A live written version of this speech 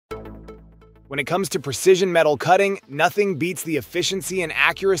When it comes to precision metal cutting, nothing beats the efficiency and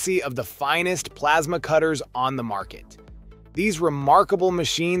accuracy of the finest plasma cutters on the market. These remarkable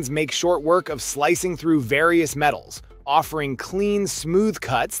machines make short work of slicing through various metals, offering clean, smooth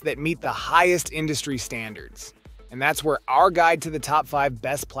cuts that meet the highest industry standards. And that's where our guide to the top 5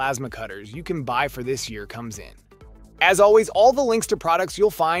 best plasma cutters you can buy for this year comes in. As always, all the links to products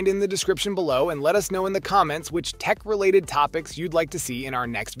you'll find in the description below, and let us know in the comments which tech-related topics you'd like to see in our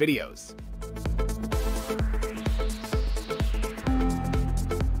next videos.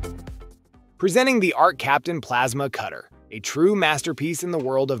 Presenting the ArcCaptain Plasma Cutter, a true masterpiece in the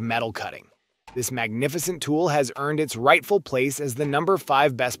world of metal cutting. This magnificent tool has earned its rightful place as the number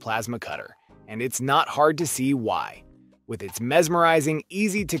 5 best plasma cutter, and it's not hard to see why. With its mesmerizing,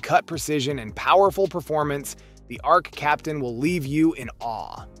 easy-to-cut precision and powerful performance, the ArcCaptain will leave you in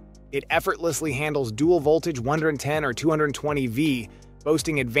awe. It effortlessly handles dual voltage 110 or 220 V,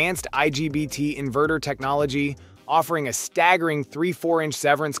 boasting advanced IGBT inverter technology, offering a staggering 3-4-inch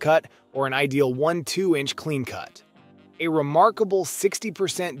severance cut or an ideal 1-2-inch clean cut. A remarkable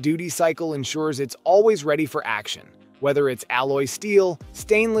 60% duty cycle ensures it's always ready for action, whether it's alloy steel,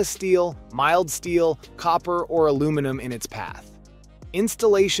 stainless steel, mild steel, copper, or aluminum in its path.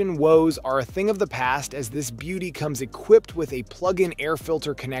 Installation woes are a thing of the past, as this beauty comes equipped with a plug-in air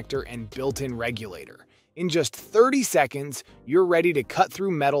filter connector and built-in regulator. In just 30 seconds, you're ready to cut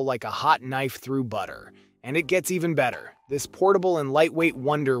through metal like a hot knife through butter. And it gets even better. This portable and lightweight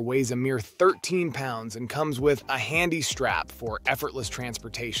wonder weighs a mere 13 pounds and comes with a handy strap for effortless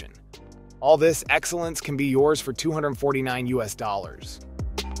transportation. All this excellence can be yours for $249 US.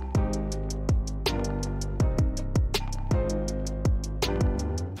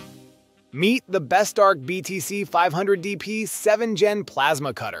 Meet the Bestarc BTC 500 DP7 Gen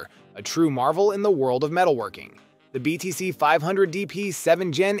Plasma Cutter, a true marvel in the world of metalworking. The BTC 500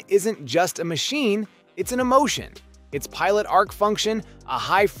 DP7 Gen isn't just a machine, it's an emotion. Its pilot arc function, a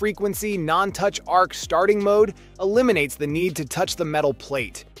high-frequency, non-touch arc starting mode, eliminates the need to touch the metal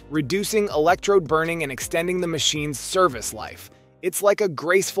plate, reducing electrode burning and extending the machine's service life. It's like a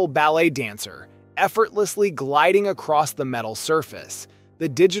graceful ballet dancer, effortlessly gliding across the metal surface. The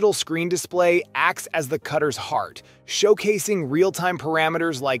digital screen display acts as the cutter's heart, showcasing real-time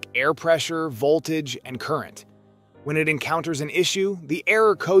parameters like air pressure, voltage, and current. When it encounters an issue, the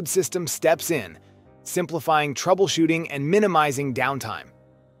error code system steps in, simplifying troubleshooting and minimizing downtime.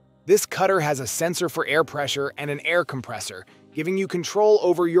 This cutter has a sensor for air pressure and an air compressor, giving you control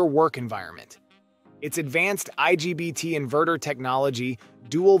over your work environment. Its advanced IGBT inverter technology,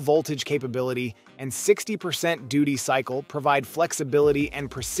 dual voltage capability, and 60% duty cycle provide flexibility and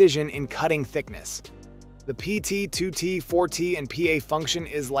precision in cutting thickness. The PT, 2T, 4T, and PA function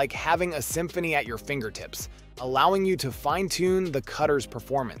is like having a symphony at your fingertips, allowing you to fine-tune the cutter's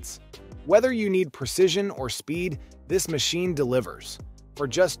performance. Whether you need precision or speed, this machine delivers. For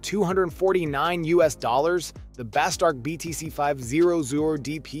just $249 US, the Bestarc BTC 500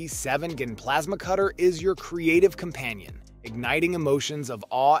 DP7 Gen Plasma Cutter is your creative companion, igniting emotions of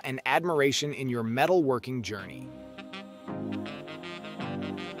awe and admiration in your metalworking journey.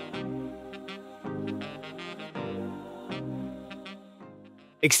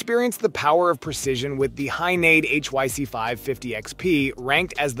 Experience the power of precision with the Hynade HYC550XP,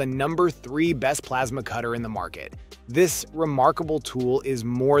 ranked as the number 3 best plasma cutter in the market. This remarkable tool is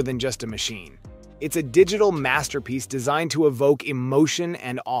more than just a machine. It's a digital masterpiece designed to evoke emotion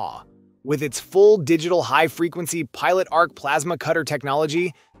and awe. With its full digital high-frequency pilot arc plasma cutter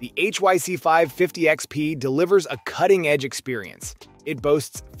technology, the HYC550XP delivers a cutting-edge experience. It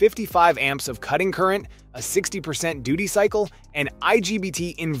boasts 55 amps of cutting current, a 60% duty cycle, and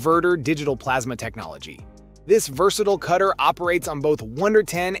IGBT inverter digital plasma technology. This versatile cutter operates on both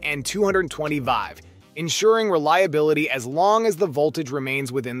 110 and 220 VIV, ensuring reliability as long as the voltage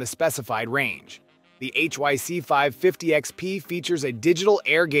remains within the specified range. The HYC550XP features a digital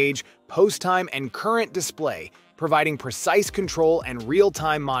air gauge, post-time, and current display, providing precise control and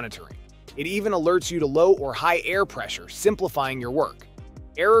real-time monitoring. It even alerts you to low or high air pressure, simplifying your work.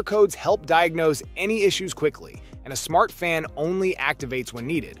 Error codes help diagnose any issues quickly, and a smart fan only activates when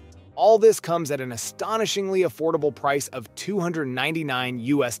needed. All this comes at an astonishingly affordable price of $299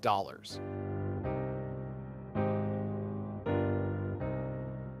 US.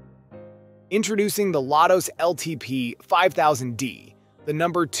 Introducing the Lotos LTP 5000D, the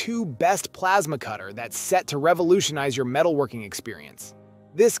number 2 best plasma cutter that's set to revolutionize your metalworking experience.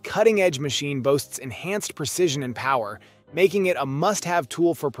 This cutting-edge machine boasts enhanced precision and power, making it a must-have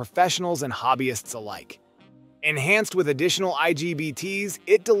tool for professionals and hobbyists alike. Enhanced with additional IGBTs,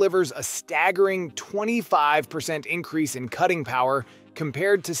 it delivers a staggering 25% increase in cutting power,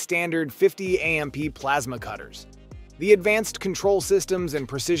 compared to standard 50 AMP plasma cutters. The advanced control systems and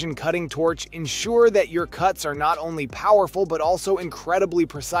precision cutting torch ensure that your cuts are not only powerful but also incredibly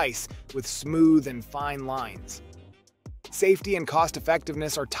precise, with smooth and fine lines. Safety and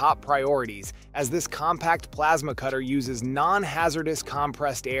cost-effectiveness are top priorities, as this compact plasma cutter uses non-hazardous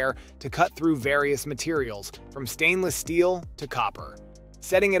compressed air to cut through various materials, from stainless steel to copper.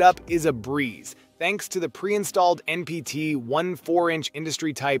 Setting it up is a breeze, thanks to the pre-installed NPT 1/4-inch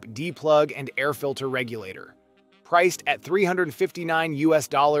industry-type D-plug and air filter regulator. Priced at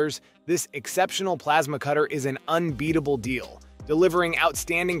 $359, this exceptional plasma cutter is an unbeatable deal, delivering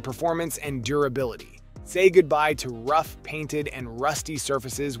outstanding performance and durability. Say goodbye to rough, painted, and rusty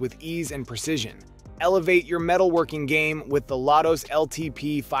surfaces with ease and precision. Elevate your metalworking game with the Lotos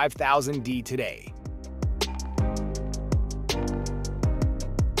LTP 5000D today.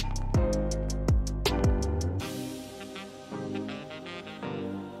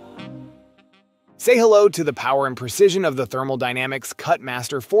 Say hello to the power and precision of the Thermodynamics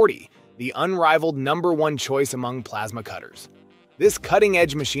CutMaster 40, the unrivaled #1 choice among plasma cutters. This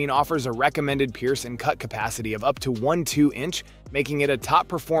cutting-edge machine offers a recommended pierce and cut capacity of up to 1/2 inch, making it a top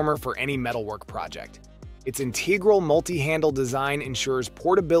performer for any metalwork project. Its integral multi-handle design ensures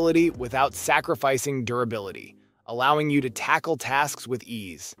portability without sacrificing durability, allowing you to tackle tasks with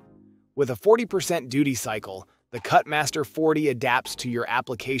ease. With a 40% duty cycle, the CutMaster 40 adapts to your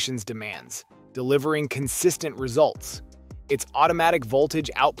application's demands, delivering consistent results. Its automatic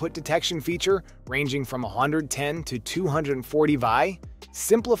voltage output detection feature, ranging from 110 to 240 Vi,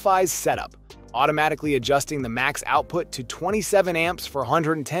 simplifies setup, automatically adjusting the max output to 27 amps for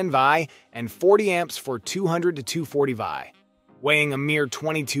 110 Vi and 40 amps for 200 to 240 Vi. Weighing a mere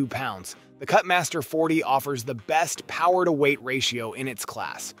 22 pounds, the CutMaster 40 offers the best power-to-weight ratio in its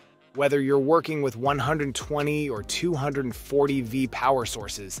class. Whether you're working with 120 or 240 V power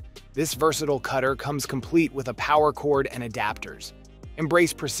sources, this versatile cutter comes complete with a power cord and adapters.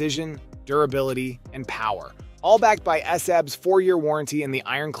 Embrace precision, durability, and power, all backed by SAB's 4-year warranty and the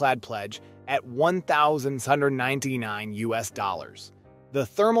Ironclad Pledge at $1,699. The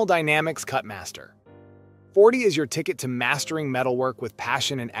Thermodynamics CutMaster 40 is your ticket to mastering metalwork with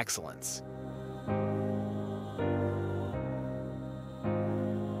passion and excellence.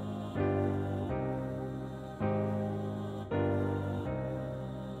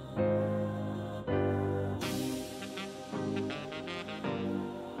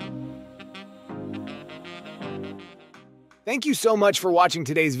 Thank you so much for watching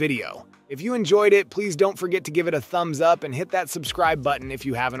today's video. If you enjoyed it, please don't forget to give it a thumbs up and hit that subscribe button if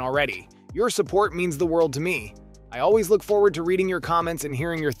you haven't already. Your support means the world to me. I always look forward to reading your comments and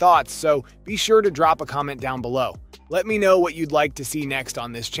hearing your thoughts, so be sure to drop a comment down below. Let me know what you'd like to see next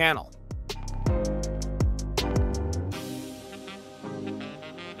on this channel.